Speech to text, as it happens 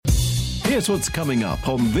Here's what's coming up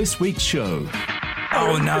on this week's show.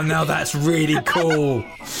 Oh, now that's really cool.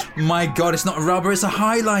 My God, it's not a rubber, it's a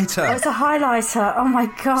highlighter. Oh, it's a highlighter. Oh, my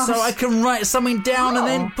gosh. So I can write something down and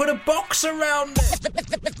then put a box around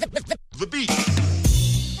it. The Beat.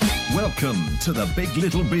 Welcome to the Big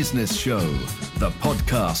Little Business Show, the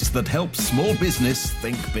podcast that helps small business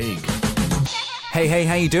think big. Hey,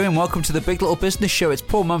 how you doing? Welcome to the Big Little Business Show. It's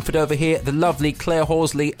Paul Mumford over here, the lovely Claire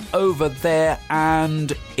Horsley over there.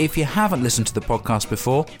 And if you haven't listened to the podcast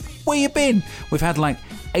before, where you been? We've had like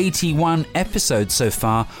 81 episodes so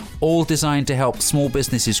far, all designed to help small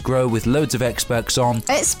businesses grow with loads of experts on.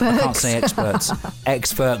 Experts. I can't say experts.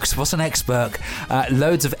 Experts. What's an expert?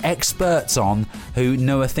 Loads of experts on who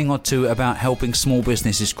know a thing or two about helping small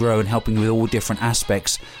businesses grow and helping with all different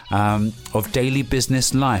aspects of daily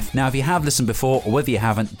business life. Now, if you have listened before or whether you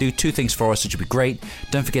haven't, do two things for us, which would be great.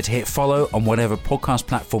 Don't forget to hit follow on whatever podcast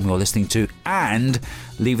platform you're listening to and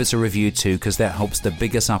leave us a review too, because that helps to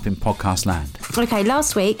big us up in podcast land. Okay,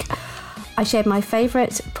 last week I shared my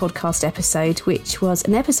favourite podcast episode, which was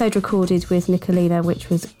an episode recorded with Nicolina,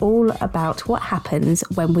 which was all about what happens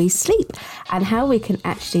when we sleep and how we can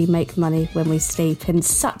actually make money when we sleep, and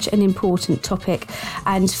such an important topic.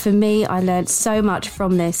 And for me, I learned so much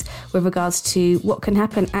from this with regards to what can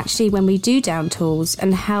happen actually when we do down tools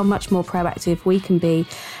and how much more proactive we can be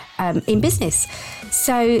in business.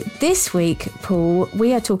 So this week, Paul,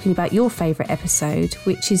 we are talking about your favourite episode,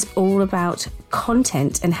 which is all about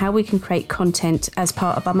content and how we can create content as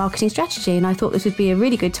part of our marketing strategy. And I thought this would be a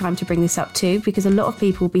really good time to bring this up too, because a lot of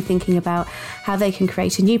people will be thinking about how they can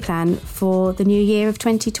create a new plan for the new year of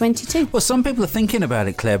 2022. Well, some people are thinking about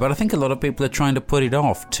it, Claire, but I think a lot of people are trying to put it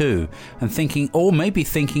off too, and thinking, or maybe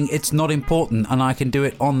thinking it's not important and I can do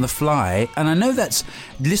it on the fly. And I know that's,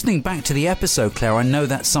 listening back to the episode, Claire, I know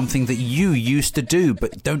that's something that you used to do,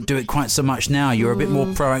 but don't do it quite so much now. You're a bit more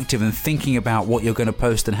proactive and thinking about what you're going to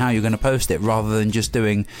post and how you're going to post it, rather than just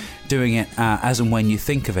doing it as and when you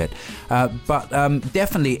think of it. But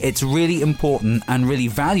definitely it's really important and really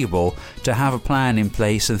valuable to have a plan in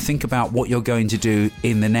place and think about what you're going to do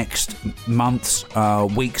in the next months,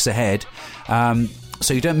 weeks ahead.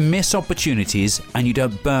 So you don't miss opportunities and you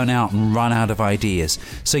don't burn out and run out of ideas.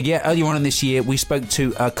 So yeah, earlier on in this year, we spoke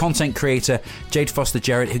to content creator Jade Foster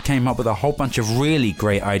Jarrett, who came up with a whole bunch of really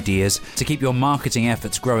great ideas to keep your marketing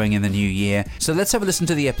efforts growing in the new year. So let's have a listen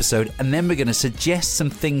to the episode, and then we're going to suggest some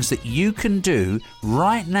things that you can do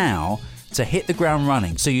right now to hit the ground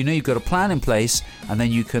running. So you know you've got a plan in place, and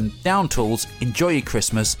then you can down tools, enjoy your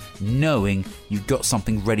Christmas, knowing you've got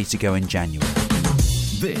something ready to go in January.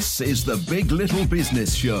 This is the Big Little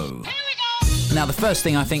Business Show. Now, the first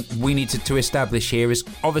thing I think we need to establish here is,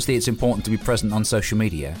 obviously it's important to be present on social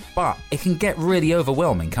media, but it can get really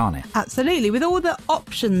overwhelming, can't it? Absolutely. With all the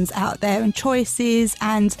options out there and choices,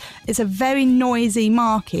 and it's a very noisy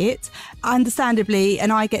market, understandably,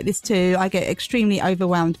 and I get this too, I get extremely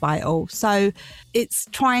overwhelmed by it all. So it's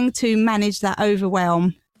trying to manage that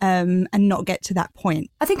overwhelm and not get to that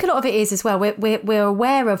point. I think a lot of it is as well, we're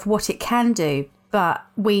aware of what it can do, but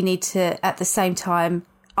we need to, at the same time,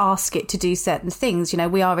 ask it to do certain things. You know,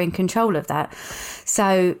 we are in control of that.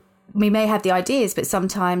 So we may have the ideas, but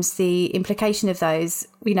sometimes the implication of those,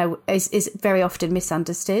 you know, is very often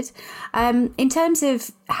misunderstood. In terms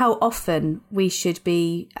of how often we should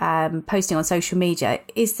be posting on social media,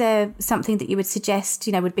 is there something that you would suggest,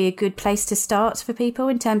 you know, would be a good place to start for people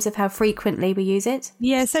in terms of how frequently we use it?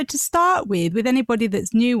 Yeah, so to start with anybody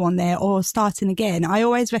that's new on there or starting again, I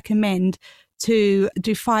always recommend to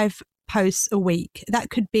do 5 posts a week.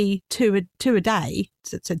 That could be two a day,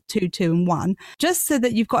 so 2, 2 and 1, just so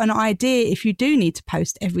that you've got an idea if you do need to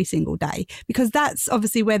post every single day, because that's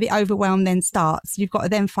obviously where the overwhelm then starts. You've got to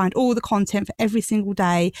then find all the content for every single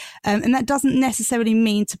day, and that doesn't necessarily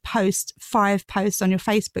mean to post 5 posts on your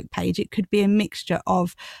Facebook page. It could be a mixture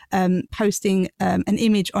of posting an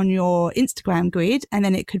image on your Instagram grid, and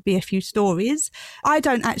then it could be a few stories. I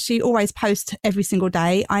don't actually always post every single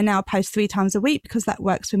day. I now post 3 times a week because that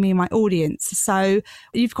works for me and my audience. So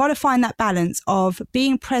you've got to find that balance of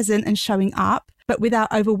being present and showing up, but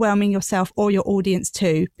without overwhelming yourself or your audience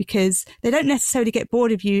too, because they don't necessarily get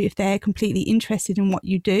bored of you if they're completely interested in what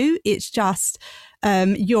you do. It's just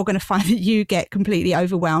you're going to find that you get completely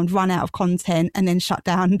overwhelmed, run out of content, and then shut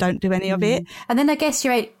down and don't do any of it. And then I guess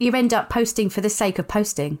you end up posting for the sake of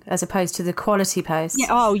posting as opposed to the quality posts. Yeah.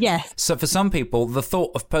 Oh, yeah. So for some people, the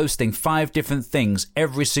thought of posting 5 different things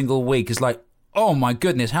every single week is like, oh my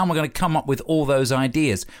goodness, how am I going to come up with all those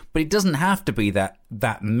ideas? But it doesn't have to be that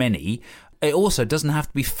many. It also doesn't have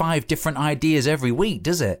to be 5 different ideas every week,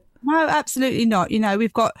 does it? No, absolutely not.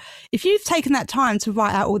 If you've taken that time to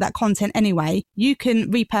write out all that content anyway, you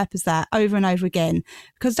can repurpose that over and over again.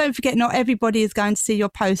 Because don't forget, not everybody is going to see your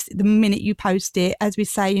post the minute you post it. As we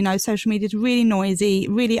say, social media is really noisy,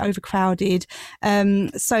 really overcrowded.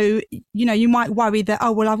 So, you might worry that,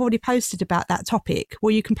 I've already posted about that topic.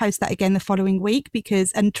 Well, you can post that again the following week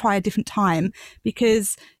and try a different time,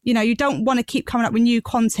 because you don't want to keep coming up with new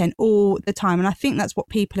content all the time. And I think that's what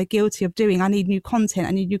people are guilty of doing. I need new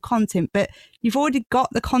content, but you've already got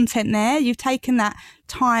the content there. You've taken that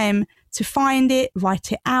time to find it,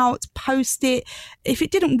 write it out, post it. If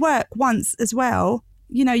it didn't work once as well,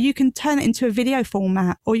 you can turn it into a video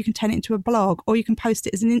format, or you can turn it into a blog, or you can post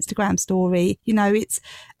it as an Instagram story. It's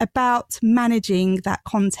about managing that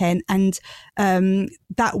content, and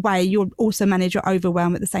that way you'll also manage your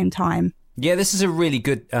overwhelm at the same time. Yeah, this is a really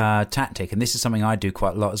good tactic, and this is something I do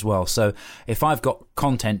quite a lot as well. So if I've got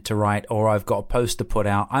content to write or I've got a post to put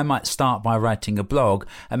out, I might start by writing a blog,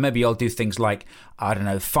 and maybe I'll do things like,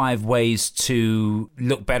 5 ways to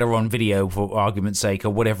look better on video, for argument's sake,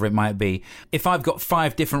 or whatever it might be. If I've got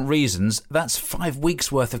 5 different reasons, that's 5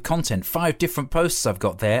 weeks worth of content, 5 different posts I've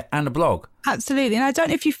got there, and a blog. Absolutely. And I don't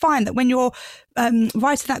know if you find that when you're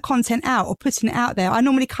writing that content out or putting it out there, I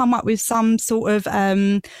normally come up with some sort of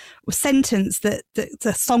sentence that's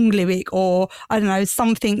a song lyric, or I don't know,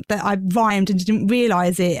 something that I rhymed and didn't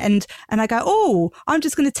realise it. And I go, I'm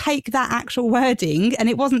just going to take that actual wording, and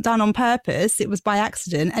it wasn't done on purpose, it was by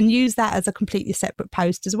accident, and use that as a completely separate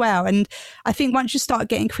post as well. And I think once you start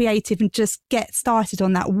getting creative and just get started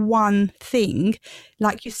on that one thing,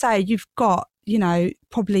 like you say, you've got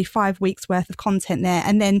probably 5 weeks worth of content there,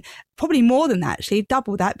 and then probably more than that, actually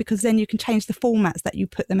double that, because then you can change the formats that you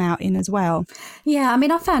put them out in as well. Yeah, I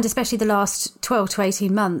mean, I've found especially the last 12 to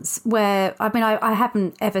 18 months where, I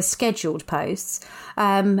haven't ever scheduled posts,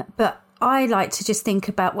 but I like to just think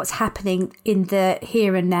about what's happening in the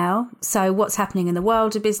here and now. So what's happening in the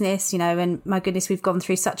world of business, and my goodness, we've gone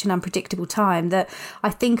through such an unpredictable time that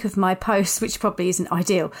I think of my posts, which probably isn't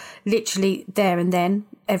ideal, literally there and then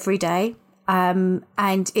every day.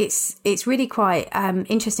 And it's really quite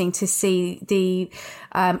interesting to see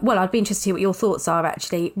I'd be interested to hear what your thoughts are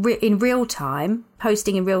actually in real time,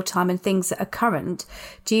 posting in real time and things that are current.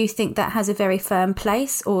 Do you think that has a very firm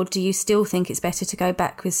place, or do you still think it's better to go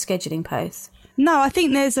back with scheduling posts? No, I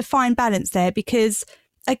think there's a fine balance there, because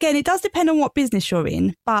again, it does depend on what business you're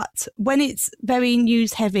in, but when it's very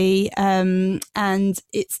news heavy and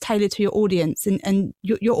it's tailored to your audience, and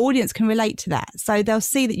your audience can relate to that. So they'll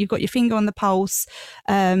see that you've got your finger on the pulse.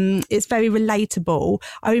 It's very relatable.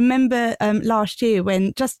 I remember last year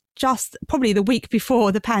when just probably the week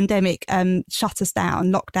before the pandemic shut us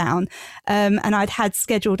down, lockdown, and I'd had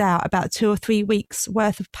scheduled out about 2 or 3 weeks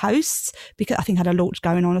worth of posts, because I think I had a launch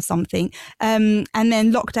going on or something, and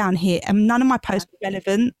then lockdown hit, and none of my posts were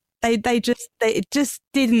relevant. It just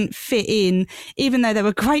didn't fit in, even though they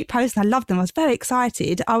were great posts and I loved them. I was very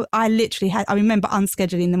excited. I remember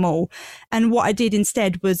unscheduling them all. And what I did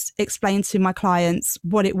instead was explain to my clients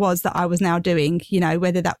what it was that I was now doing,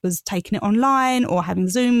 whether that was taking it online or having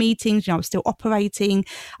Zoom meetings, I was still operating.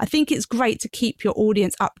 I think it's great to keep your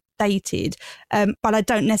audience updated, but I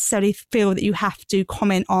don't necessarily feel that you have to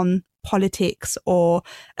comment on politics or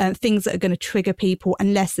things that are going to trigger people,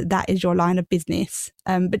 unless that is your line of business.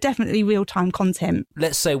 But definitely real-time content.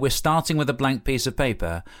 Let's say we're starting with a blank piece of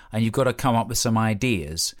paper and you've got to come up with some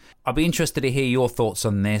ideas. I'll be interested to hear your thoughts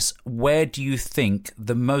on this. Where do you think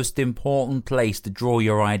the most important place to draw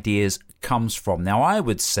your ideas comes from? Now, I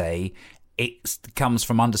would say it comes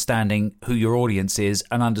from understanding who your audience is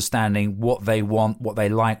and understanding what they want, what they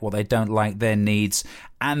like, what they don't like, their needs,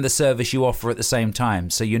 and the service you offer at the same time.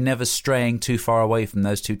 So you're never straying too far away from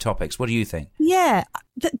those two topics. What do you think? Yeah,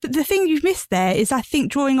 the thing you've missed there is, I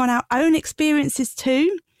think, drawing on our own experiences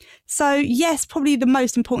too. So yes, probably the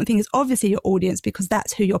most important thing is obviously your audience, because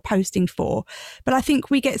that's who you're posting for. But I think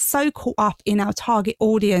we get so caught up in our target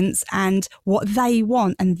audience and what they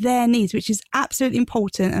want and their needs, which is absolutely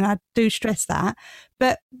important. And I do stress that.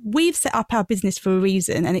 But we've set up our business for a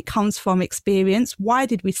reason, and it comes from experience. Why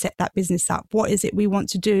did we set that business up? What is it we want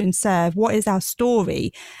to do and serve? What is our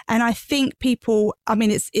story? And I think people,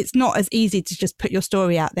 it's not as easy to just put your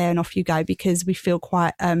story out there and off you go, because we feel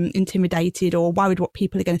quite intimidated or worried what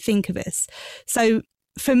people are going to think of us. So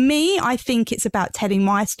for me, I think it's about telling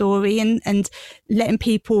my story and letting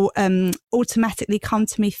people automatically come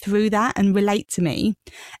to me through that and relate to me.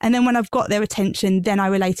 And then when I've got their attention, then I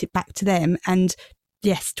relate it back to them and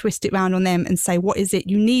twist it round on them and say, what is it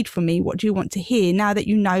you need from me? What do you want to hear? Now that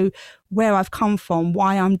you know where I've come from,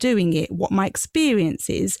 why I'm doing it, what my experience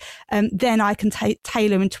is, then I can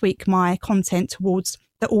tailor and tweak my content towards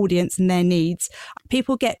the audience and their needs.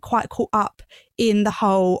 People get quite caught up in the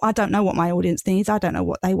whole, I don't know what my audience needs, I don't know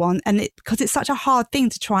what they want. And because it's such a hard thing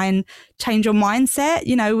to try and change your mindset.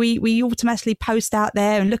 You know, we automatically post out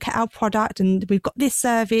there and look at our product and we've got this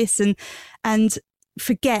service and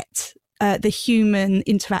forget the human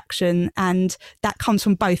interaction, and that comes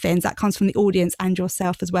from both ends. That comes from the audience and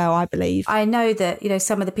yourself as well, I believe. I know that, you know,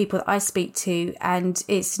 some of the people that I speak to, and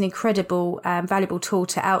it's an incredible, valuable tool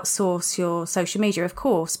to outsource your social media, of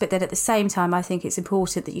course, but then at the same time, I think it's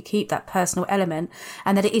important that you keep that personal element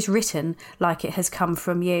and that it is written like it has come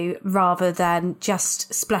from you, rather than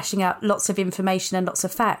just splashing out lots of information and lots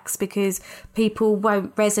of facts, because people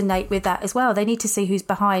won't resonate with that as well. They need to see who's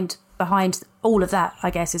behind all of that,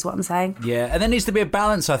 I guess, is what I'm saying. Yeah, and there needs to be a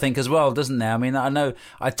balance, I think, as well, doesn't there? I mean, I know,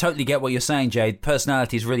 I totally get what you're saying, Jade.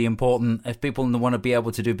 Personality is really important. If people want to be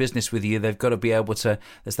able to do business with you, they've got to be able to,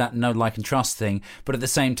 there's that know, like and trust thing. But at the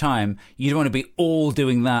same time, you don't want to be all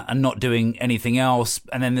doing that and not doing anything else.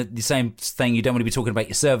 And then the same thing, you don't want to be talking about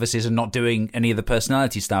your services and not doing any of the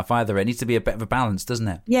personality stuff either. It needs to be a bit of a balance, doesn't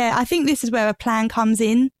it? Yeah, I think this is where a plan comes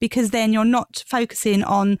in, because then you're not focusing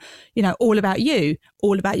on, you know, all about you,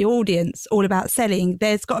 all about your audience, all about selling.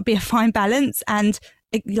 There's got to be a fine balance, and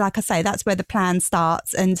like I say, that's where the plan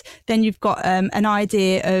starts. And then you've got an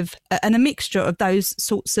idea of and a mixture of those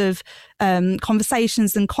sorts of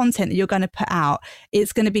conversations and content that you're going to put out.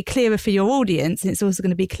 It's going to be clearer for your audience, and it's also going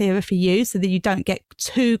to be clearer for you, so that you don't get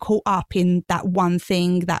too caught up in that one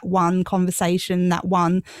thing, that one conversation, that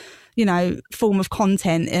one, you know, form of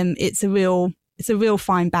content. And it's a real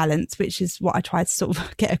fine balance, which is what I try to sort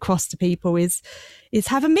of get across to people, is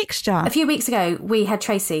have a mixture. A few weeks ago, we had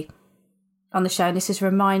Tracy on the show, and this has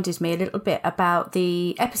reminded me a little bit about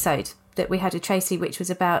the episode that we had with Tracy, which was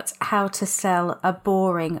about how to sell a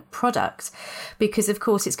boring product. Because, of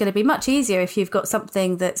course, it's going to be much easier if you've got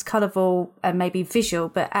something that's colourful and maybe visual,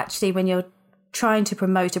 but actually when you're trying to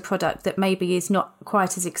promote a product that maybe is not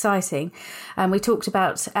quite as exciting. And we talked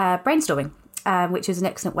about brainstorming, which is an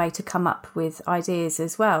excellent way to come up with ideas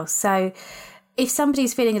as well. So if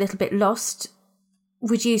somebody's feeling a little bit lost,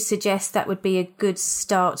 would you suggest that would be a good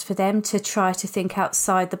start for them to try to think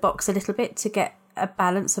outside the box a little bit to get a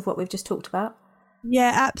balance of what we've just talked about?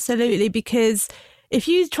 Yeah, absolutely. Because if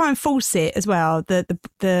you try and force it as well,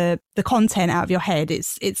 the content out of your head,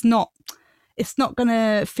 it's not going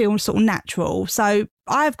to feel sort of natural. So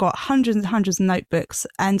I've got hundreds and hundreds of notebooks,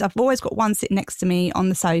 and I've always got one sitting next to me on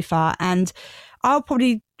the sofa, and I'll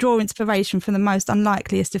probably draw inspiration from the most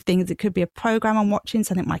unlikeliest of things. It could be a program I'm watching,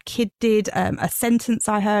 something my kid did, a sentence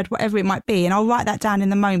I heard, whatever it might be. And I'll write that down in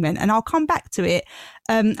the moment, and I'll come back to it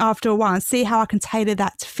after a while and see how I can tailor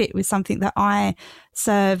that to fit with something that I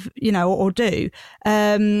serve, you know, or do.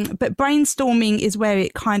 But brainstorming is where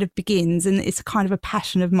it kind of begins, and it's kind of a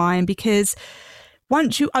passion of mine, because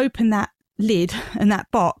once you open that lid and that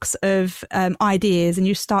box of ideas and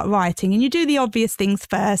you start writing, and you do the obvious things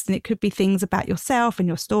first, and it could be things about yourself and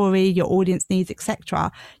your story, your audience needs,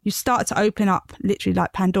 etc. You start to open up literally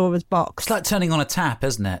like Pandora's box. It's like turning on a tap,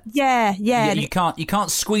 isn't it? Yeah. You can't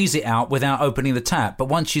squeeze it out without opening the tap, but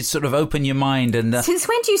once you sort of open your mind and since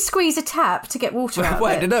when do you squeeze a tap to get water out?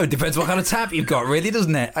 Well, I don't know, it depends what kind of tap you've got, really,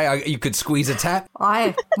 doesn't it? You could squeeze a tap.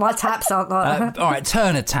 My taps aren't like that. All right,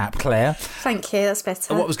 turn a tap, Claire. Thank you, that's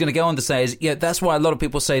better. What I was going to go on to say is, yeah, that's why a lot of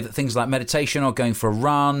people say that things like meditation or going for a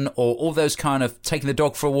run or all those kind of taking the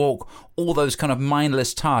dog for a walk, all those kind of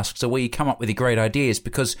mindless tasks are where you come up with your great ideas,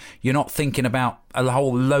 because you're not thinking about a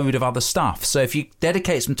whole load of other stuff. So if you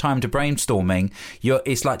dedicate some time to brainstorming,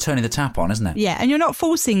 it's like turning the tap on, isn't it? Yeah, and you're not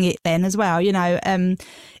forcing it then as well. You know,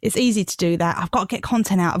 it's easy to do that. I've got to get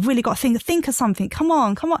content out. I've really got to think of something. Come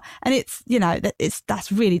on. And it's, you know,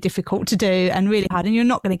 that's really difficult to do and really hard. And you're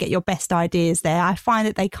not going to get your best ideas there. I find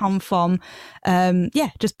that they come from,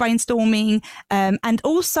 just brainstorming, and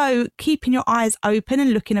also keeping your eyes open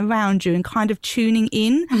and looking around you and kind of tuning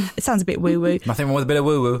in. It sounds a bit woo-woo. Nothing wrong with a bit of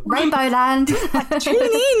woo-woo. Rainbow Land. Tune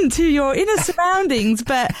in to your inner surroundings.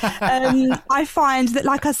 But I find that,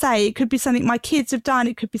 like I say, it could be something my kids have done.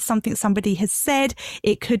 It could be something somebody has said.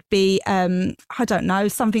 It could be, I don't know,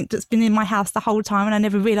 something that's been in my house the whole time and I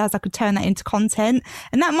never realised I could turn that into content.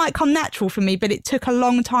 And that might come natural for me, but it took a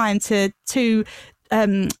long time to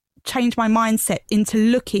change my mindset into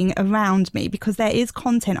looking around me, because there is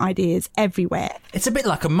content ideas everywhere. It's a bit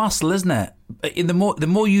like a muscle, isn't it? The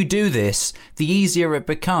more you do this, the easier it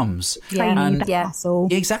becomes. Muscle.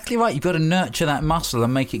 Exactly right. You've got to nurture that muscle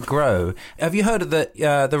and make it grow. Have you heard of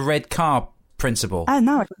the red car principle? Oh,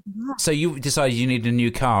 no. So you decided you need a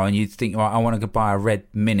new car, and you think, well, I want to buy a red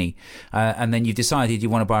Mini, and then you've decided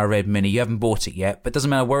you want to buy a red Mini. You haven't bought it yet, but it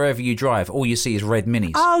doesn't matter, wherever you drive, all you see is red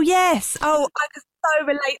Minis. Oh, yes. Oh, so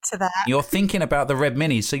relate to that. You're thinking about the red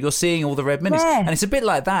minis, so you're seeing all the red minis. Yeah. And it's a bit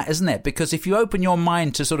like that, isn't it? Because if you open your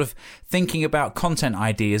mind to sort of thinking about content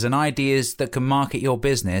ideas and ideas that can market your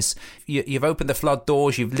business, you've opened the flood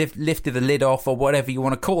doors, you've lifted the lid off, or whatever you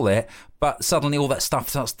want to call it, but suddenly all that stuff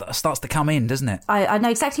starts to come in, doesn't it? I know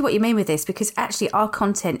exactly what you mean with this, because actually our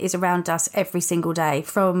content is around us every single day,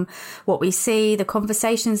 from what we see, the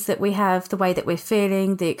conversations that we have, the way that we're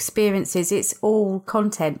feeling, the experiences. It's all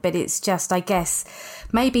content, but it's just, I guess,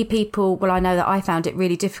 maybe people, well, I know that I found it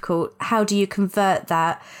really difficult. How do you convert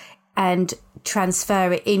that and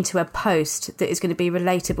transfer it into a post that is going to be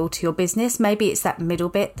relatable to your business? Maybe it's that middle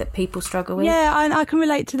bit that people struggle with. Yeah, I can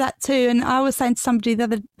relate to that too. And I was saying to somebody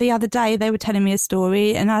the other day, they were telling me a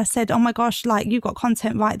story, and I said, oh my gosh, like, you've got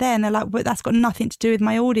content right there. And they're like, but that's got nothing to do with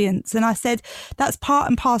my audience. And I said, that's part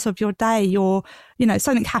and parcel of your day.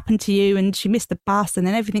 Something happened to you and she missed the bus and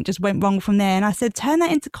then everything just went wrong from there. And I said, turn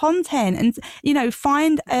that into content and,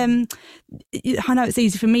 find, I know it's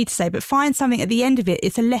easy for me to say, but find something at the end of it.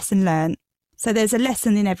 It's a lesson learned. So there's a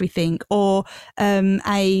lesson in everything, or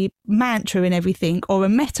a mantra in everything, or a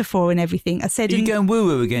metaphor in everything. I said, Are you going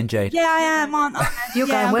woo-woo again, Jade? Yeah, I am, aren't I? You're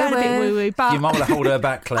going woo-woo. a bit woo-woo. But You might want to hold her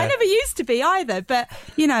back, Claire. I never used to be either. But,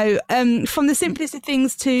 from the simplest of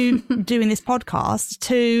things to doing this podcast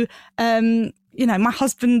to, my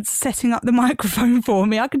husband setting up the microphone for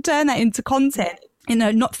me, I could turn that into content.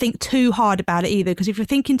 Not think too hard about it either, because if you're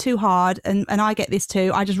thinking too hard, and I get this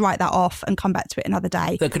too, I just write that off and come back to it another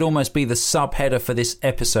day. That could almost be the subheader for this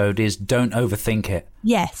episode is don't overthink it.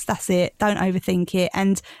 Yes, that's it. Don't overthink it.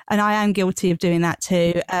 And I am guilty of doing that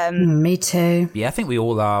too. Me too. Yeah, I think we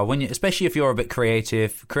all are. especially if you're a bit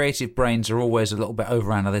creative. Creative brains are always a little bit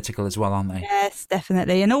over-analytical as well, aren't they? Yes,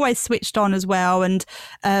 definitely. And always switched on as well. And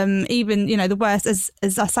even, the worst, as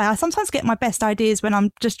I say, I sometimes get my best ideas when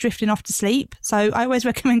I'm just drifting off to sleep. So I always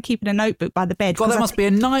recommend keeping a notebook by the bed. God, that must be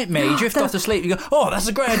a nightmare. You drift off to sleep, you go, oh, that's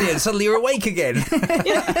a great idea, and suddenly you're awake again. And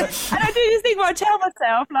I do this thing where I tell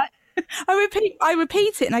myself, like, I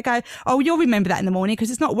repeat it and I go, oh, you'll remember that in the morning,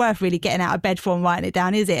 because it's not worth really getting out of bed for and writing it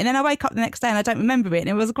down, is it? And then I wake up the next day and I don't remember it, and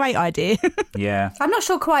it was a great idea. Yeah. I'm not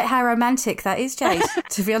sure quite how romantic that is, Jade,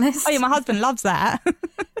 to be honest. Oh yeah, my husband loves that.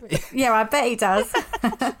 Yeah, I bet he does.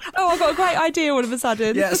 Oh, I've got a great idea all of a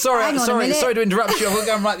sudden. Yeah, sorry to interrupt you. I'll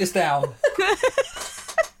go and write this down.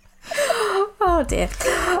 Oh dear.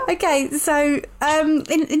 Okay, so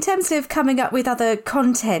in terms of coming up with other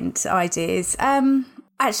content ideas,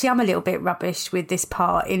 actually I'm a little bit rubbish with this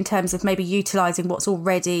part in terms of maybe utilising what's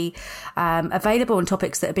already available on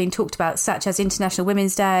topics that are being talked about, such as International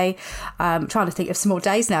Women's Day. Trying to think of some more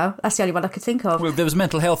days now. That's the only one I could think of. Well, there was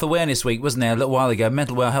Mental Health Awareness Week, wasn't there, a little while ago?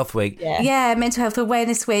 Mental Health Week. Yeah, Mental Health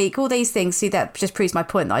Awareness Week, all these things. See, that just proves my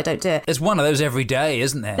point that I don't do it. There's one of those every day,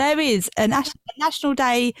 isn't there? There is a national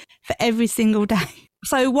day for every single day.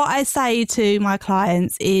 So what I say to my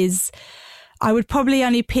clients is I would probably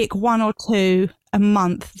only pick one or two a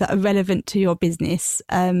month that are relevant to your business,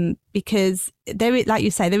 because there is, like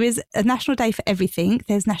you say, there is a national day for everything.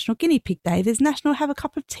 There's National Guinea Pig Day. There's National Have a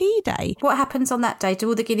Cup of Tea Day. What happens on that day? Do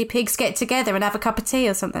all the guinea pigs get together and have a cup of tea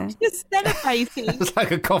or something? Just celebrating. It's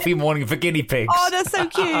like a coffee morning for guinea pigs. Oh, that's so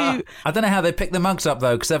cute. I don't know how they pick the mugs up,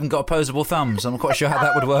 though, because they haven't got opposable thumbs. I'm not quite sure how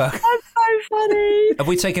that would work. That's so funny. Have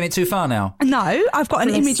we taken it too far now? No, I've got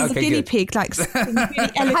an image of a guinea pig, like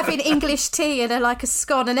really having English tea and like a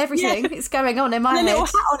scone and everything. Yeah. It's going on in my head. A little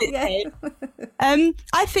hat on its head.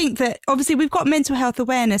 I think that obviously we've got mental health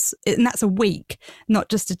awareness, and that's a week, not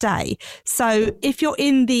just a day. So if you're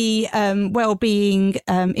in the well-being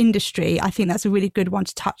industry, I think that's a really good one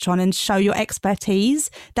to touch on and show your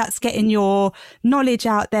expertise. That's getting your knowledge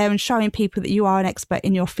out there and showing people that you are an expert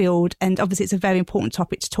in your field. And obviously it's a very important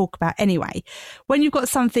topic to talk about anyway. When you've got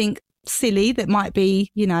something silly that might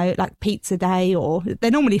be, like pizza day, or they're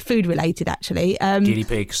normally food related actually. Guinea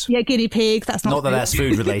pigs. Yeah, guinea pigs. That's not that's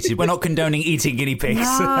food related. We're not condoning eating guinea pigs.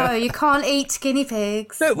 No, you can't eat guinea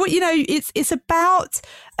pigs. But it's about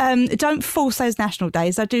don't force those national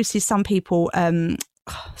days. I do see some people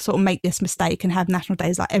sort of make this mistake and have national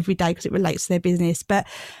days like every day because it relates to their business. But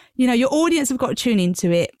your audience have got to tune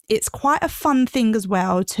into it. It's quite a fun thing as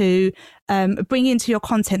well to bring into your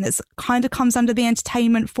content that's kind of comes under the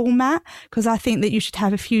entertainment format, because I think that you should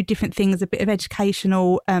have a few different things, a bit of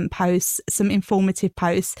educational posts, some informative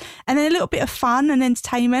posts, and then a little bit of fun and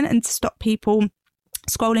entertainment, and to stop people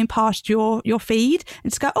scrolling past your feed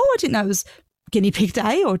and just go, oh, I didn't know it was Guinea Pig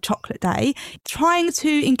Day or Chocolate Day. Trying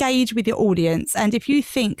to engage with your audience. And if you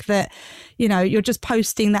think that, you're just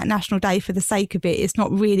posting that National Day for the sake of it. It's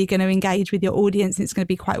not really going to engage with your audience. It's going to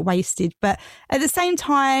be quite wasted. But at the same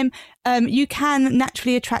time, you can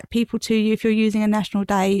naturally attract people to you if you're using a National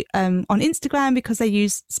Day on Instagram, because they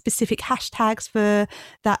use specific hashtags for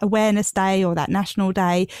that awareness day or that National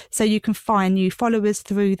Day. So you can find new followers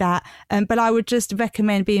through that. But I would just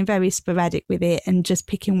recommend being very sporadic with it and just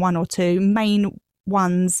picking one or two main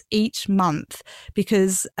ones each month,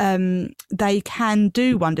 because they can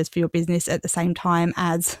do wonders for your business at the same time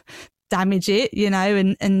as damage it,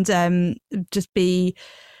 and just be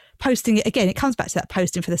posting it. Again, it comes back to that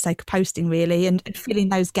posting for the sake of posting, really, and filling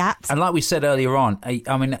those gaps. And like we said earlier on,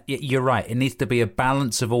 I mean, you're right. It needs to be a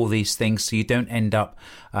balance of all these things, so you don't end up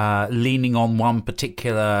leaning on one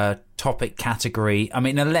particular topic category. I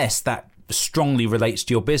mean, unless that strongly relates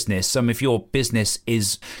to your business. If your business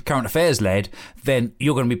is current affairs led, then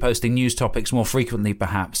you're going to be posting news topics more frequently,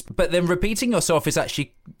 perhaps. But then repeating yourself is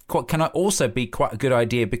actually can also be quite a good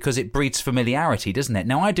idea, because it breeds familiarity, doesn't it?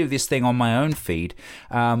 Now, I do this thing on my own feed.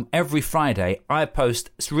 Every Friday, I post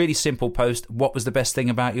a really simple post, what was the best thing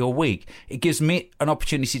about your week? It gives me an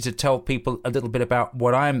opportunity to tell people a little bit about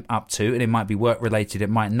what I'm up to, and it might be work related, it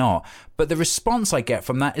might not. But the response I get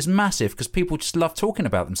from that is massive, because people just love talking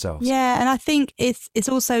about themselves. Yeah, and I think it's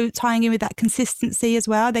also tying in with that consistency as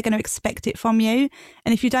well. They're going to expect it from you.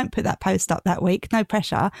 And if you don't put that post up that week, no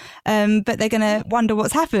pressure, but they're going to wonder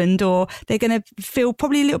what's happened, or they're going to feel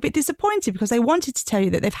probably a little bit disappointed because they wanted to tell you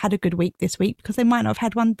that they've had a good week this week, because they might not have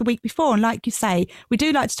had one the week before. And like you say, we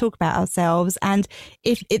do like to talk about ourselves. And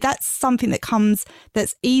if that's something that comes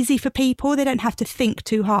that's easy for people, they don't have to think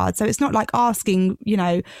too hard. So it's not like asking,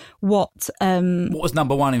 what was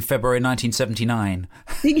number one in February 1979?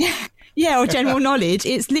 Yeah, or general knowledge.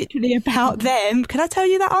 It's literally about them. Can I tell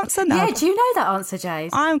you that answer now? Yeah, do you know that answer, Jade?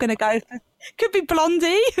 I'm going to go for... Could be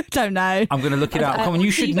Blondie. Don't know. I'm going to look it up. Come on,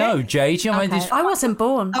 you should know, Jade. I wasn't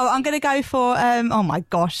born. Oh, I'm going to go for... oh, my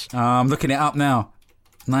gosh. I'm looking it up now.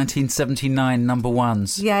 1979 number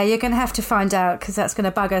ones. Yeah, you're going to have to find out, because that's going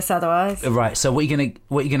to bug us otherwise. Right. So what are you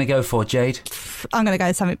going to go for, Jade? I'm going to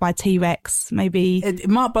go something by T-Rex, maybe.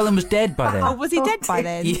 Mark Bolan was dead by then. Oh, was he dead by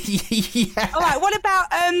then? Yeah. All right. What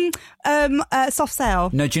about Soft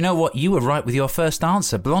Cell? No, do you know what? You were right with your first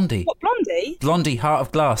answer, Blondie. What, Blondie? Blondie, Heart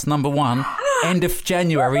of Glass, number one, end of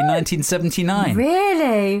January 1979.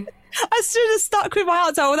 Really? I should have stuck with my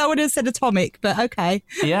answer. Well, I would have said Atomic, but okay.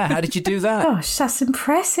 Yeah, how did you do that? Gosh, that's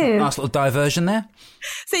impressive. Nice little diversion there.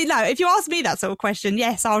 See, no, if you ask me that sort of question,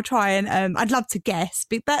 yes, I'll try and I'd love to guess,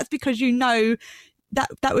 but that's because that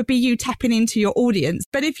would be you tapping into your audience.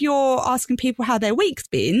 But if you're asking people how their week's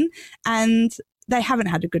been and they haven't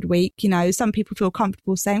had a good week, some people feel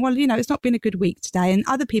comfortable saying, well, it's not been a good week today, and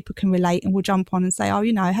other people can relate and will jump on and say, oh,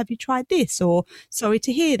 have you tried this, or sorry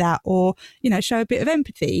to hear that, or show a bit of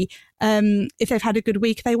empathy. If they've had a good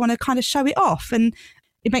week, they want to kind of show it off, and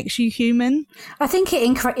it makes you human. I think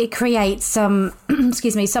it creates some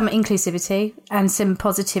some inclusivity and some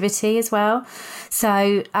positivity as well.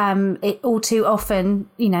 So it all too often,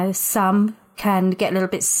 some can get a little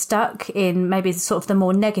bit stuck in maybe sort of the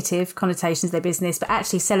more negative connotations of their business, but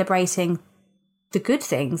actually celebrating the good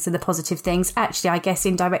things and the positive things, actually, I guess,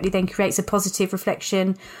 indirectly then creates a positive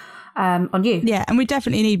reflection on you. Yeah, and we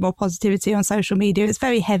definitely need more positivity on social media. It's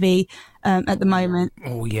very heavy at the moment.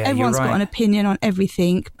 Oh, yeah, everyone's you're right. got an opinion on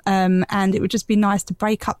everything, and it would just be nice to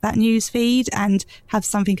break up that news feed and have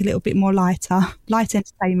something a little bit more light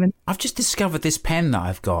entertainment. I've just discovered this pen that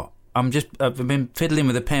I've got. I've been fiddling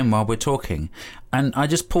with a pen while we're talking, and I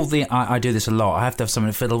just pulled I do this a lot. I have to have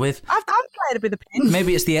something to fiddle with. I've played with a pen.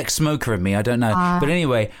 Maybe it's the ex-smoker in me, I don't know. But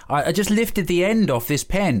anyway, I just lifted the end off this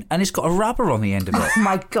pen, and it's got a rubber on the end of it. Oh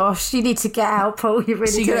my gosh, you need to get out, Paul. You really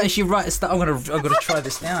so you do. can actually write stuff. I'm gonna try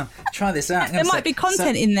this now. Try this out. There might be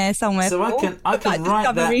content in there somewhere. So I can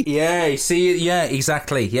write that. Yeah, see, yeah,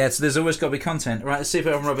 exactly. Yeah, so there's always got to be content. Right, let's see if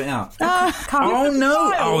I can rub it out. Oh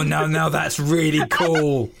no! Oh no! That's really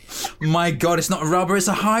cool. My God, it's not a rubber, it's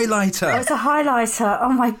a highlighter. It's a highlighter. Oh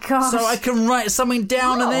my gosh. So I can write something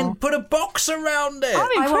down and then put a box around it.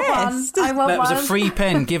 I'm impressed. I want that was one. a free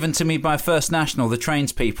pen given to me by First National, the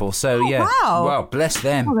trains people. So yeah. Wow. Well, bless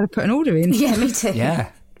them. I'm going to put an order in. Yeah, me too.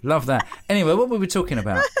 Yeah. Love that. Anyway, what were we talking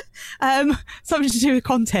about? Something to do with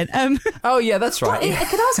content. Oh, yeah, that's right. I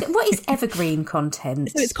could ask, what is evergreen content?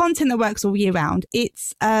 So it's content that works all year round.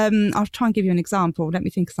 It's, I'll try and give you an example. Let me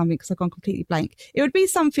think of something because I've gone completely blank. It would be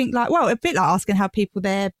something like, well, a bit like asking how people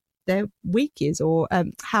their week is, or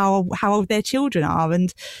how old their children are.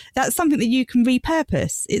 And that's something that you can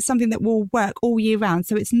repurpose. It's something that will work all year round.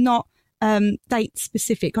 So it's not date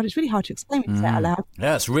specific. God, it's really hard to explain when you say it out loud.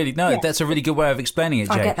 Yeah, that's a really good way of explaining it,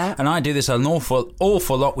 Jay. I get that. And I do this an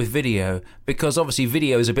awful lot with video, because obviously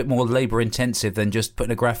video is a bit more labour intensive than just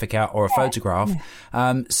putting a graphic out or a photograph.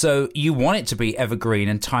 Yeah. So you want it to be evergreen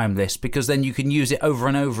and timeless, because then you can use it over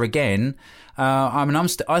and over again.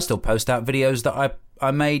 I still post out videos that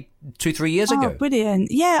I made 2-3 years ago.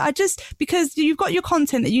 Brilliant. Yeah, because you've got your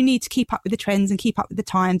content that you need to keep up with the trends and keep up with the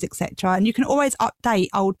times, etc. And you can always update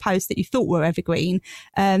old posts that you thought were evergreen,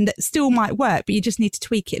 that still might work, but you just need to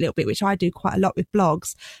tweak it a little bit, which I do quite a lot with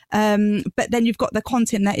blogs. But then you've got the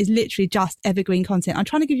content that is literally just evergreen content. I'm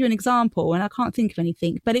trying to give you an example and I can't think of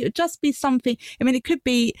anything, but it would just be something. I mean, it could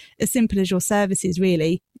be as simple as your services,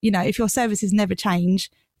 really. You know, if your services never change,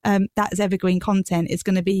 that is evergreen content. It's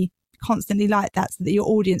going to be constantly like that, so that your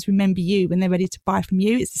audience remember you when they're ready to buy from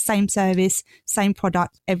you. It's the same service, same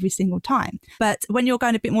product every single time. But when you're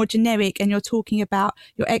going a bit more generic and you're talking about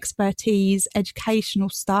your expertise, educational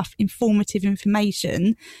stuff, informative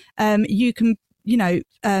information, you can,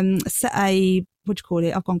 set a, what do you call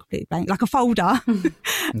it? I've gone completely blank. Like a folder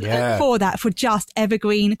for that, for just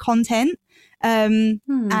evergreen content. And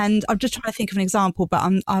I'm just trying to think of an example, but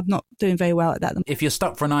I'm not doing very well at that. If you're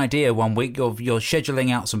stuck for an idea one week, you're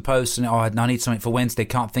scheduling out some posts and, I need something for Wednesday,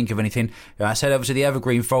 can't think of anything, I head over to the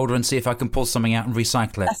evergreen folder and see if I can pull something out and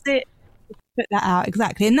recycle it. That's it. Put that out,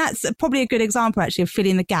 exactly. And that's probably a good example, actually, of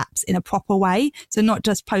filling the gaps in a proper way. So not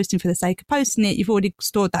just posting for the sake of posting it, you've already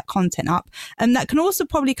stored that content up. And that can also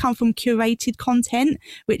probably come from curated content,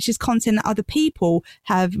 which is content that other people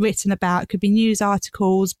have written about. It could be news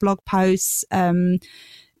articles, blog posts,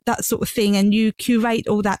 that sort of thing. And you curate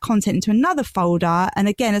all that content into another folder. And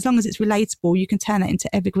again, as long as it's relatable, you can turn that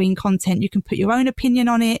into evergreen content. You can put your own opinion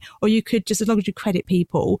on it, or you could just, as long as you credit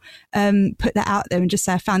people, put that out there and just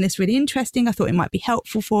say, I found this really interesting. I thought it might be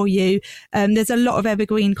helpful for you. There's a lot of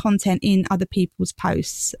evergreen content in other people's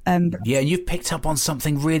posts. Yeah, you've picked up on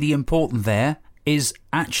something really important there. Is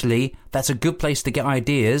actually, that's a good place to get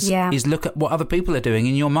ideas, is look at what other people are doing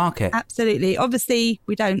in your market. Absolutely. Obviously,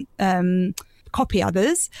 we don't copy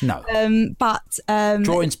others. No. But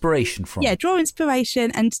draw inspiration from. Yeah, draw inspiration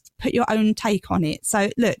and put your own take on it. So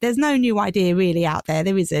look, there's no new idea really out there.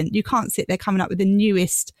 There isn't. You can't sit there coming up with the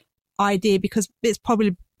newest idea, because it's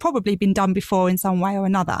probably been done before in some way or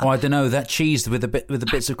another. Oh, I don't know, that cheese with the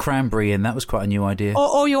bits of cranberry in, that was quite a new idea.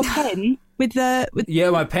 Or your pen with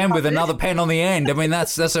my pen with another pen on the end. I mean,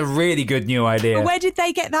 that's a really good new idea. But where did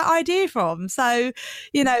they get that idea from? So,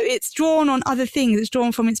 it's drawn on other things. It's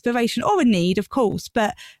drawn from inspiration or a need, of course.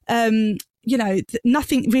 But, nothing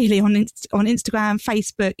really on Instagram,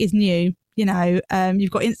 Facebook is new.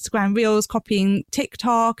 You've got Instagram Reels copying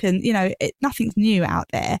TikTok, and, nothing's new out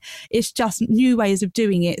there. It's just new ways of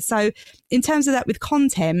doing it. So in terms of that with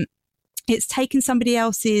content, it's taking somebody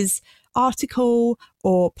else's article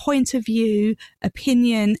or point of view,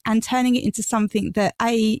 opinion, and turning it into something that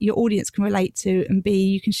A, your audience can relate to, and B,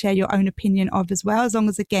 you can share your own opinion of as well, as long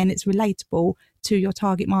as, again, it's relatable to your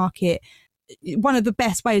target market. One of the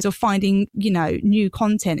best ways of finding, new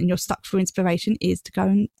content and you're stuck for inspiration is to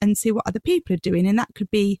go and see what other people are doing. And that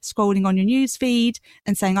could be scrolling on your news feed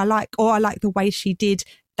and saying, I like the way she did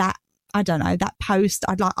that. I don't know, that post.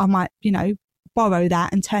 I might, borrow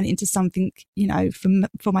that and turn it into something,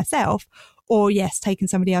 for myself. Or yes, taking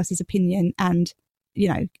somebody else's opinion and,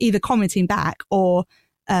 either commenting back or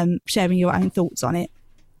sharing your own thoughts on it.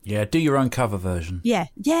 Yeah, do your own cover version. Yeah,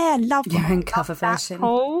 love your own cover version.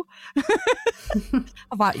 Cool.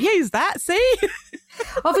 I might use that, see?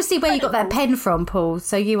 Obviously, where you got that pen from, Paul,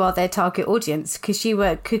 so you are their target audience, because you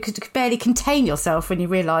could barely contain yourself when you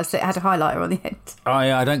realised that it had a highlighter on the end.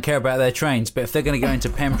 I don't care about their trains, but if they're going to go into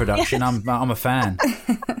pen production, I'm a fan.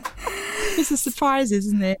 It's a surprise,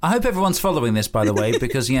 isn't it? I hope everyone's following this, by the way,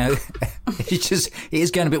 because, it is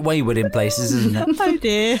going a bit wayward in places, isn't it? Oh,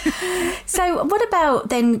 dear. So what about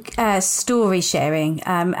then story sharing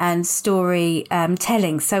and story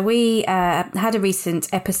telling? So we had a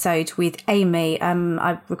recent episode with Amy.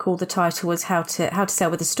 I recall the title was How to Sell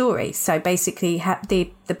with a Story. So basically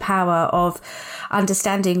the power of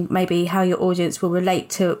understanding maybe how your audience will relate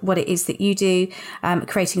to what it is that you do,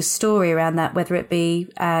 creating a story around that, whether it be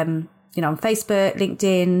on Facebook,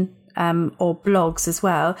 LinkedIn, or blogs as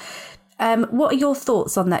well. What are your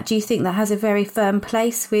thoughts on that? Do you think that has a very firm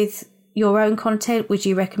place with your own content? Would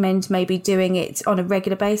you recommend maybe doing it on a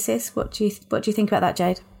regular basis? What do you think about that,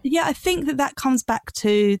 Jade? Yeah, I think that comes back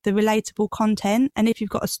to the relatable content. And if you've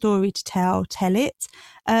got a story to tell it.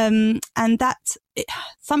 And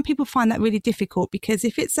some people find that really difficult, because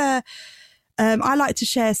if it's a I like to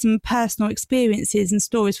share some personal experiences and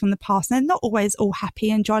stories from the past. And they're not always all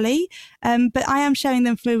happy and jolly, but I am sharing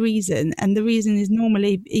them for a reason. And the reason is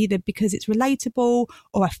normally either because it's relatable,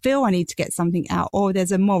 or I feel I need to get something out, or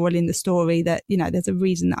there's a moral in the story that, you know, there's a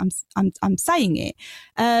reason that I'm saying it.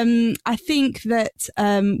 I think that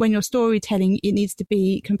when you're storytelling, it needs to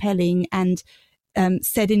be compelling and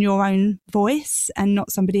said in your own voice and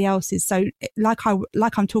not somebody else's. So like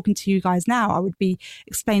I'm talking to you guys now, I would be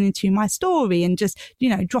explaining to you my story and just, you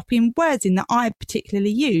know, dropping words in that I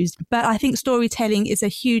particularly used. But I think storytelling is a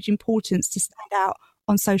huge importance to stand out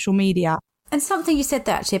on social media. And something you said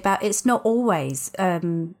there actually about it's not always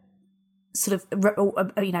sort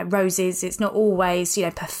of, you know, roses. It's not always, you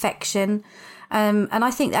know, perfection. And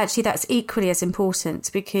I think actually that's equally as important,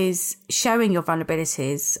 because showing your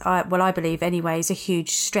vulnerabilities, I believe anyway, is a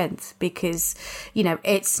huge strength, because, you know,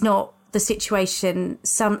 it's not the situation,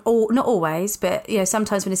 not always, but, you know,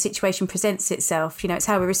 sometimes when a situation presents itself, you know, it's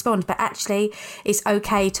how we respond. But actually, it's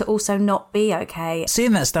okay to also not be okay.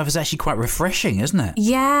 Seeing that stuff is actually quite refreshing, isn't it?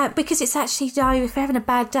 Yeah, because it's actually, you know, if we're having a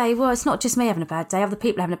bad day, well, it's not just me having a bad day, other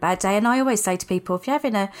people having a bad day. And I always say to people, if you're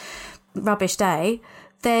having a rubbish day,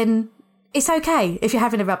 then it's okay if you're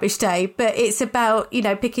having a rubbish day, but it's about, you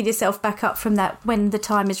know, picking yourself back up from that when the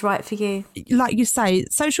time is right for you. Like you say,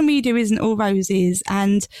 social media isn't all roses.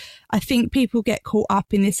 And I think people get caught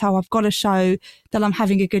up in this, I've got to show that I'm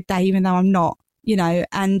having a good day, even though I'm not, you know,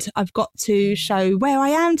 and I've got to show where I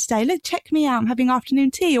am today. Look, check me out. I'm having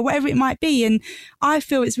afternoon tea or whatever it might be. And I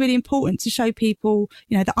feel it's really important to show people,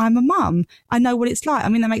 you know, that I'm a mum. I know what it's like. I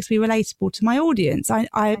mean, that makes me relatable to my audience. I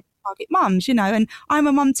target mums, you know, and I'm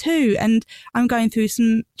a mum too, and I'm going through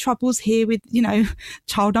some troubles here with, you know,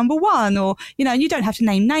 child number one, or, you know, and you don't have to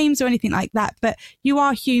name names or anything like that, but you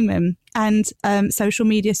are human. And social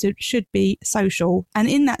media should be social. And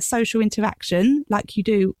in that social interaction, like you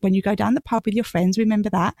do when you go down the pub with your friends,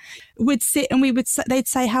 remember that, we'd sit and they'd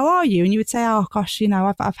say, how are you? And you would say, oh gosh, you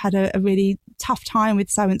know, I've had a really tough time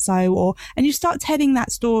with so-and-so, and you start telling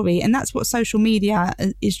that story. And that's what social media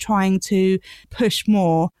is trying to push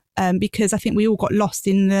more. Because I think we all got lost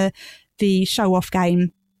in the show-off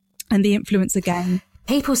game and the influencer game.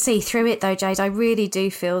 People see through it though, Jade. I really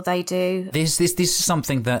do feel they do. This is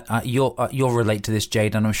something that you'll relate to this,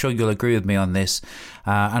 Jade, and I'm sure you'll agree with me on this.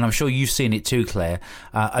 And I'm sure you've seen it too, Claire.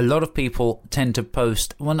 A lot of people tend to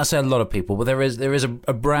post. Well, not say a lot of people, but there is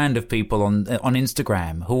a brand of people on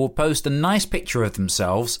Instagram who will post a nice picture of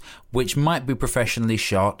themselves, which might be professionally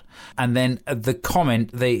shot, and then the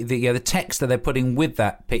comment, the text that they're putting with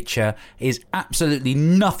that picture is absolutely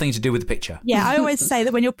nothing to do with the picture. Yeah, I always say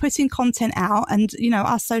that when you're putting content out, and you know,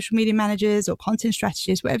 us social media managers or content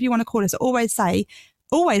strategists, whatever you want to call us, always say,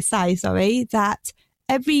 that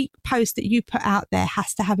every post that you put out there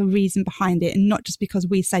has to have a reason behind it, and not just because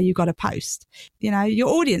we say you got to post. You know, your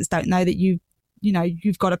audience don't know that you've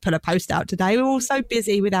got to put a post out today. We're all so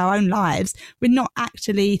busy with our own lives. We're not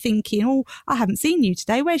actually thinking, oh, I haven't seen you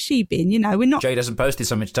today. Where's she been? You know, we're not. Jade hasn't posted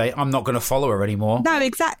something today. I'm not going to follow her anymore. No,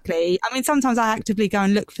 exactly. I mean, sometimes I actively go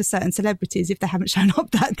and look for certain celebrities if they haven't shown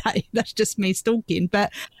up that day. That's just me stalking.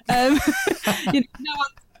 But, you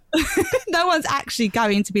know, no one's actually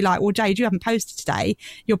going to be like, well, Jade, you haven't posted today.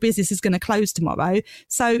 Your business is going to close tomorrow.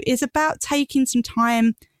 So it's about taking some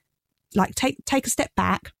time, like take a step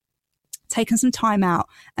back, taking some time out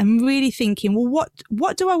and really thinking, well,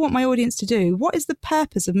 what do I want my audience to do? What is the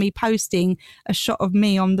purpose of me posting a shot of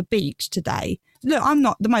me on the beach today? Look, I'm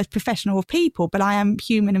not the most professional of people, but I am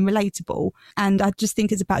human and relatable. And I just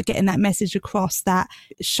think it's about getting that message across, that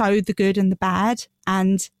show the good and the bad.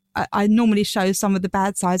 And I normally show some of the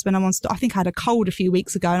bad sides when I'm on. I think I had a cold a few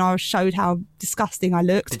weeks ago, and I showed how disgusting I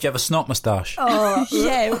looked. Did you have a snot moustache? Oh,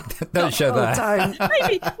 yeah. Don't show that. Don't.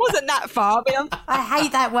 Maybe it wasn't that far. I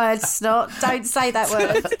hate that word, snot. Don't say that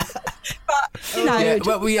word. But, you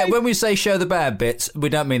know, when we say show the bad bits, we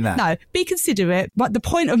don't mean that. No, be considerate. But the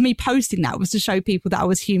point of me posting that was to show people that I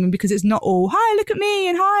was human, because it's not all, hi, look at me,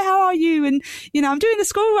 and hi, how are you? And, you know, I'm doing the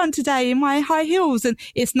school run today in my high heels. And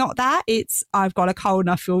it's not that. It's, I've got a cold and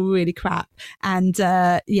I feel really crap. And,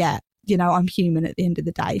 you know, I'm human at the end of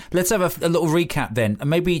the day. Let's have a little recap then. And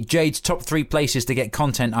maybe Jade's top 3 places to get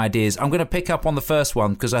content ideas. I'm going to pick up on the first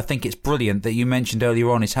one because I think it's brilliant that you mentioned earlier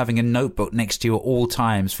on, is having a notebook next to you at all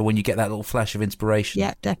times for when you get that little flash of inspiration.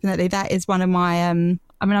 Yeah, definitely. That is one of my... I mean,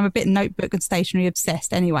 I'm a bit notebook and stationery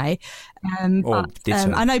obsessed anyway. I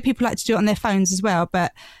know people like to do it on their phones as well,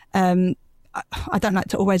 but I don't like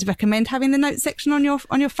to always recommend having the notes section on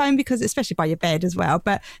your phone, because especially by your bed as well.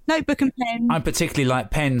 But notebook and pen. I particularly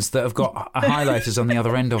like pens that have got highlighters on the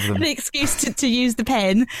other end of them. An excuse to use the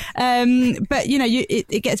pen. But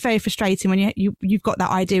it gets very frustrating when you've got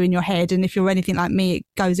that idea in your head, and if you're anything like me, it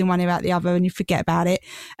goes in one ear out the other and you forget about it.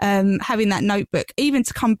 Having that notebook, even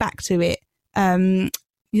to come back to it.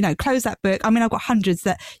 Close that book. I mean, I've got hundreds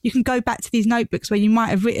that you can go back to these notebooks where you might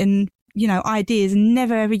have written ideas and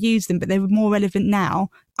never ever used them, but they were more relevant now.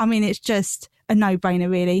 I mean, it's just a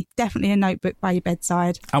no-brainer, really. Definitely a notebook by your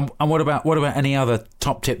bedside. And what about any other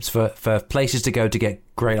top tips for places to go to get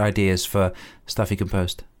great ideas for stuff you can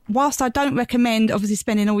post? Whilst I don't recommend obviously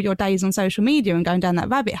spending all your days on social media and going down that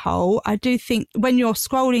rabbit hole, I do think when you're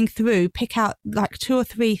scrolling through, pick out like 2 or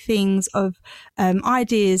 3 things of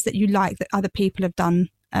ideas that you like that other people have done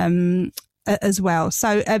as well.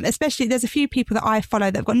 So especially there's a few people that I follow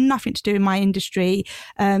that have got nothing to do in my industry.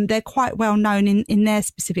 They're quite well known in their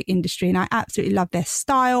specific industry, and I absolutely love their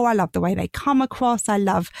style. I love the way they come across. I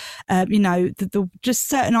love the just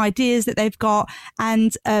certain ideas that they've got,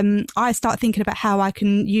 and I start thinking about how I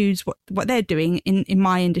can use what they're doing in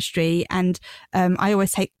my industry, and I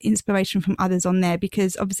always take inspiration from others on there,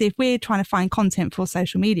 because obviously if we're trying to find content for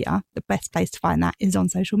social media, the best place to find that is on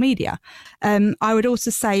social media. I would also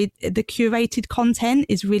say the curated content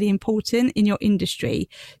is really important in your industry.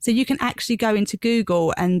 So you can actually go into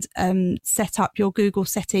Google and set up your Google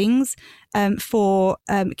settings for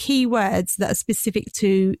keywords that are specific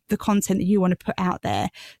to the content that you want to put out there.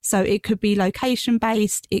 So it could be location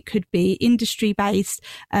based, it could be industry based,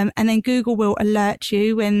 and then Google will alert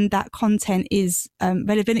you when that content is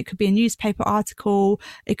relevant. It could be a newspaper article,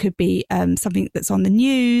 it could be something that's on the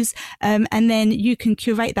news, and then you can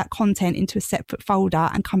curate that content into a separate folder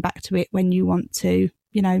and come back to it when you want to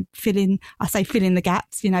fill in the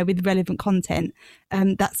gaps with relevant content.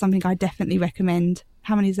 That is something I definitely recommend.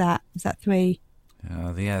 How many is that? Is that 3?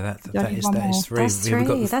 Yeah, that is 3. That's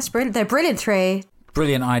 3. That's brilliant. They're brilliant 3.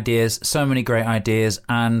 Brilliant ideas. So many great ideas.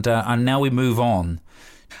 And now we move on.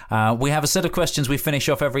 We have a set of questions we finish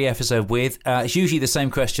off every episode with. It's usually the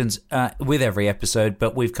same questions with every episode,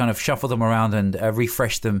 but we've kind of shuffled them around and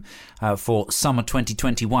refreshed them for summer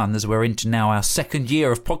 2021, as we're into now our second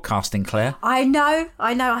year of podcasting, Claire. I know,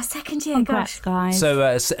 our second year. Congrats, guys.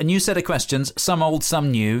 So a new set of questions, some old,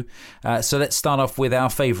 some new. So let's start off with our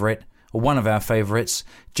favourite, or one of our favourites.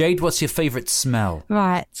 Jade, what's your favourite smell?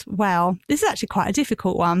 Right, well, this is actually quite a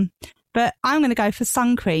difficult one, but I'm going to go for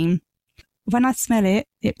sun cream. When I smell it,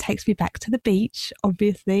 it takes me back to the beach,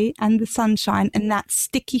 obviously, and the sunshine, and that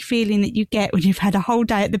sticky feeling that you get when you've had a whole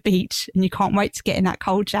day at the beach and you can't wait to get in that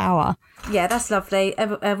cold shower. Yeah, that's lovely.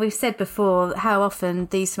 We've said before how often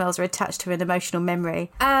these smells are attached to an emotional memory.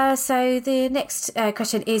 So the next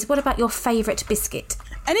question is, what about your favourite biscuit?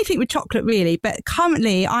 Anything with chocolate, really, but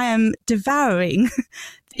currently I am devouring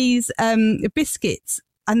these biscuits,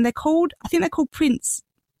 and I think they're called Prince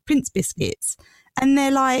biscuits. And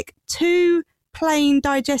they're like 2 plain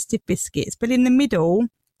digestive biscuits, but in the middle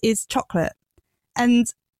is chocolate.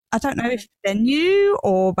 And I don't know if they're new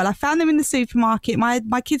but I found them in the supermarket. My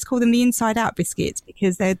kids call them the inside out biscuits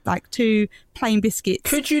because they're like 2 plain biscuits.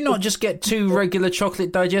 Could you not just get 2 regular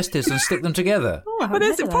chocolate digestives and stick them together? Well,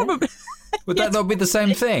 there's a problem. Would that not be the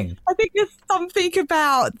same thing? I think there's something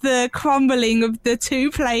about the crumbling of the 2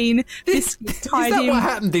 plain biscuits. Is that what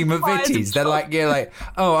happened in McVitie's? They're like, you're like,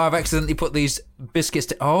 oh, I've accidentally put these biscuits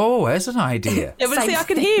to... Oh, there's an idea. Yeah, but see, I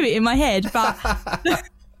can hear it in my head, but...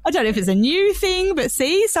 I don't know if it's a new thing, but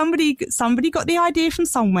see, somebody got the idea from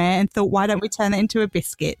somewhere and thought, why don't we turn it into a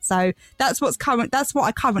biscuit? So that's what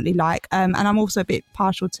I currently like, and I'm also a bit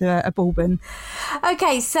partial to a bourbon.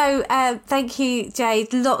 Okay, so thank you,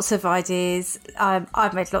 Jade. Lots of ideas.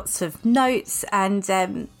 I've made lots of notes, and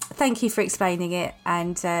thank you for explaining it,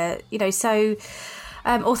 and so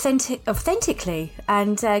authentically,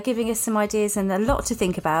 and giving us some ideas and a lot to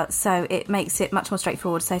think about, so it makes it much more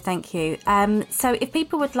straightforward, so thank you. So if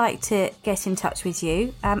people would like to get in touch with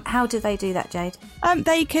you, how do they do that, Jade?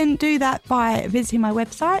 They can do that by visiting my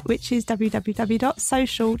website, which is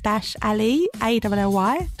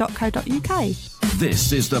www.social-ally.co.uk.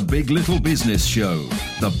 This is the Big Little Business Show,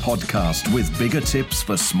 the podcast with bigger tips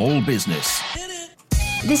for small business.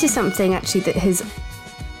 This is something actually that has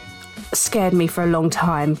scared me for a long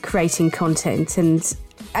time, creating content, and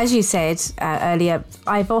as you said earlier,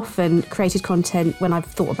 I've often created content when I've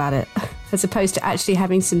thought about it as opposed to actually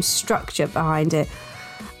having some structure behind it.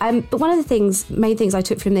 But one of the main things I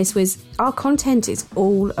took from this was our content is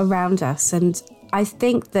all around us, and I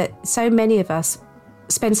think that so many of us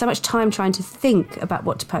spend so much time trying to think about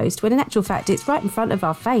what to post, when in actual fact it's right in front of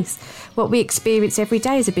our face. What we experience every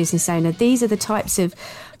day as a business owner, these are the types of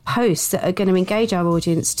posts that are going to engage our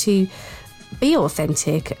audience to be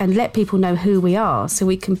authentic and let people know who we are so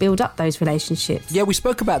we can build up those relationships. Yeah, we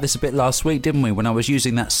spoke about this a bit last week, didn't we, when I was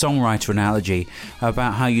using that songwriter analogy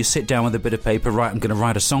about how you sit down with a bit of paper, right, I'm going to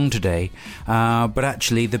write a song today, but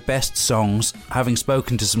actually the best songs, having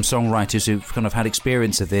spoken to some songwriters who've kind of had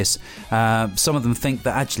experience of this, some of them think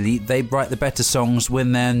that actually they write the better songs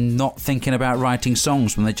when they're not thinking about writing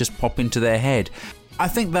songs, when they just pop into their head. I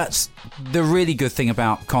think that's the really good thing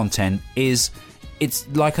about content is it's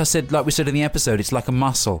like I said, like we said in the episode, it's like a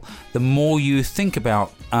muscle. The more you think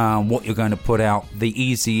about what you're going to put out, the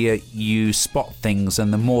easier you spot things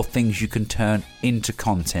and the more things you can turn into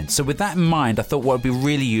content. So with that in mind, I thought what would be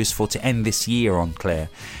really useful to end this year on, Claire,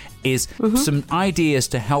 is some ideas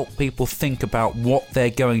to help people think about what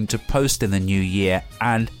they're going to post in the new year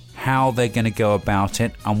and how they're going to go about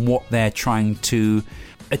it and what they're trying to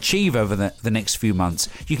achieve over the next few months.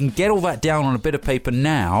 You can get all that down on a bit of paper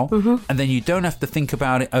now, and then you don't have to think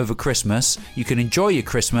about it over Christmas. You can enjoy your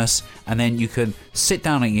Christmas, and then you can sit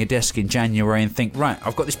down at your desk in January and think, right,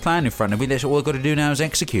 I've got this plan in front of me. That's all I've got to do now is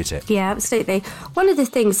execute it. Yeah, absolutely. One of the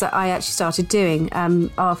things that I actually started doing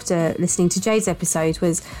after listening to Jay's episode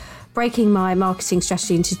was breaking my marketing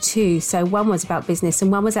strategy into two. So one was about business and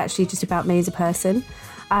one was actually just about me as a person.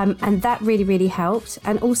 And that really, really helped.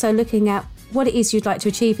 And also looking at what it is you'd like to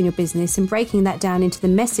achieve in your business and breaking that down into the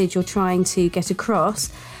message you're trying to get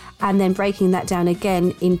across, and then breaking that down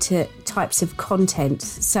again into types of content.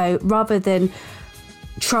 So rather than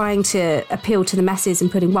trying to appeal to the masses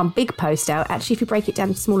and putting one big post out, actually if you break it down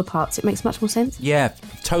into smaller parts, it makes much more sense. Yeah,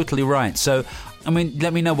 totally right. So I mean,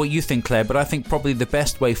 let me know what you think, Claire, but I think probably the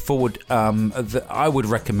best way forward that I would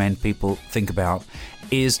recommend people think about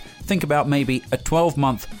is think about maybe a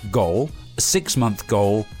 12-month goal, a 6-month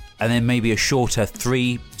goal, and then maybe a shorter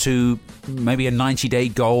 3 to maybe a 90-day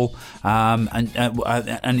goal, and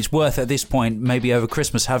it's worth at this point, maybe over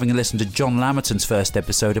Christmas, having a listen to John Lamerton's first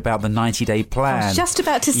episode about the 90-day plan. I was just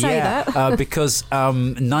about to say that. Because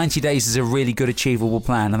 90 days is a really good achievable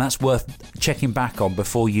plan, and that's worth checking back on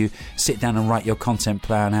before you sit down and write your content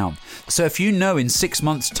plan out. So if you know in 6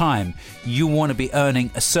 months' time you want to be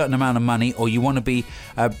earning a certain amount of money, or you want to be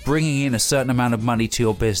bringing in a certain amount of money to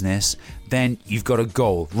your business, then you've got a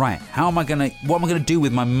goal. Right, what am I going to do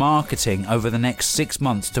with my marketing over the next 6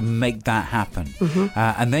 months to make that happen?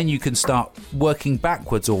 And then you can start working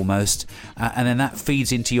backwards almost, and then that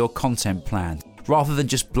feeds into your content plan. Rather than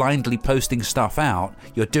just blindly posting stuff out,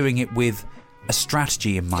 you're doing it with a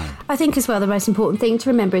strategy in mind. I think as well the most important thing to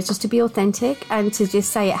remember is just to be authentic and to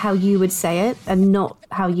just say it how you would say it and not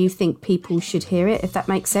how you think people should hear it, if that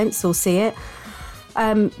makes sense, or see it.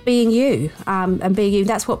 Being you, and being you,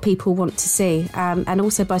 that's what people want to see. And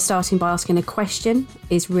also by starting by asking a question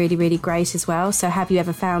is really, really great as well. So have you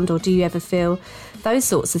ever found, or do you ever feel, those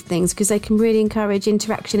sorts of things, because they can really encourage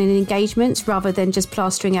interaction and engagement rather than just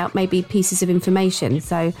plastering out maybe pieces of information.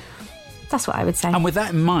 So that's what I would say. And with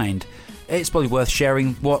that in mind, it's probably worth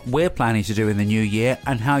sharing what we're planning to do in the new year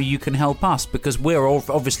and how you can help us, because we're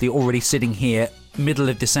obviously already sitting here middle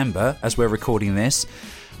of December as we're recording this,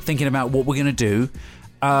 thinking about what we're going to do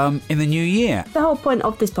in the new year. The whole point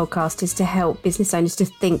of this podcast is to help business owners to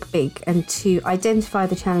think big and to identify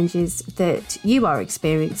the challenges that you are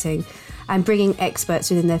experiencing and bringing experts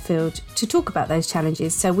within their field to talk about those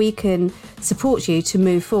challenges so we can support you to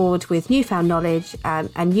move forward with newfound knowledge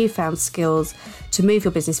and newfound skills to move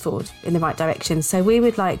your business forward in the right direction. So we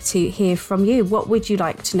would like to hear from you. What would you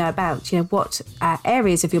like to know about? What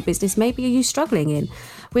areas of your business maybe are you struggling in?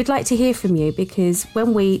 We'd like to hear from you, because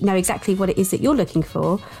when we know exactly what it is that you're looking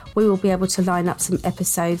for, we will be able to line up some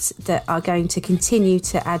episodes that are going to continue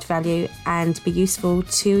to add value and be useful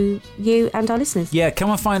to you and our listeners. Yeah, come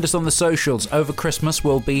and find us on the socials. Over Christmas,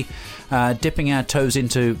 we'll be dipping our toes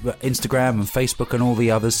into Instagram and Facebook and all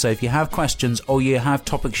the others. So if you have questions or you have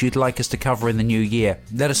topics you'd like us to cover in the new year,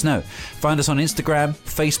 let us know. Find us on Instagram,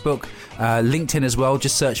 Facebook, LinkedIn as well.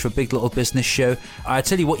 Just search for Big Little Business Show. I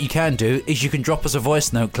tell you what you can do is you can drop us a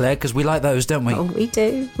voice note, Claire, because we like those, don't we? Oh, we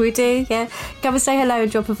do, yeah. Come and say hello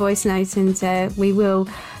and drop a voice note, and we will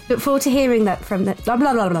look forward to hearing that from the blah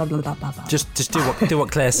blah blah blah blah blah blah. Just do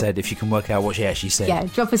what Claire said, if you can work out what she actually said. Yeah,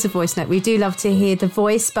 drop us a voice note. We do love to hear the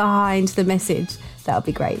voice behind the message. that would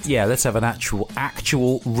be great. Yeah, let's have an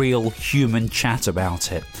actual real human chat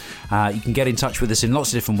about it. You can get in touch with us in lots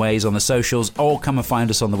of different ways on the socials, or come and find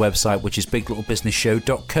us on the website, which is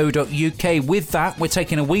biglittlebusinessshow.co.uk. With that, we're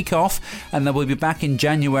taking a week off, and then we'll be back in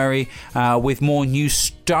January with more new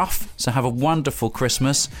stuff. So have a wonderful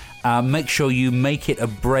Christmas. Make sure you make it a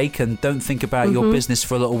break and don't think about your business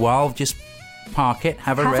for a little while. Just park it,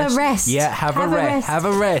 have a rest. Yeah, have a rest. Have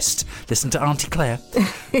a rest. Listen to Auntie Claire.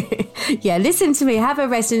 Yeah, listen to me. Have a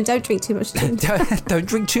rest and don't drink too much gin. Don't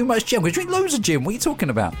drink too much gin. We drink loads of gin. What are you talking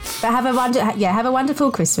about? But have a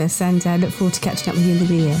wonderful Christmas, and look forward to catching up with you in the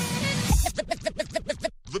new year.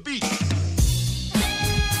 The Beat.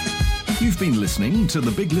 You've been listening to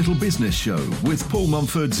The Big Little Business Show with Paul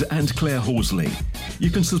Mumford and Claire Horsley.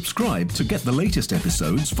 You can subscribe to get the latest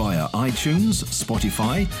episodes via iTunes,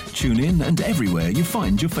 Spotify, TuneIn, and everywhere you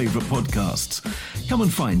find your favourite podcasts. Come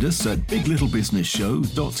and find us at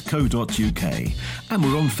biglittlebusinessshow.co.uk. And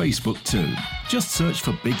we're on Facebook too. Just search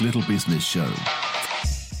for Big Little Business Show.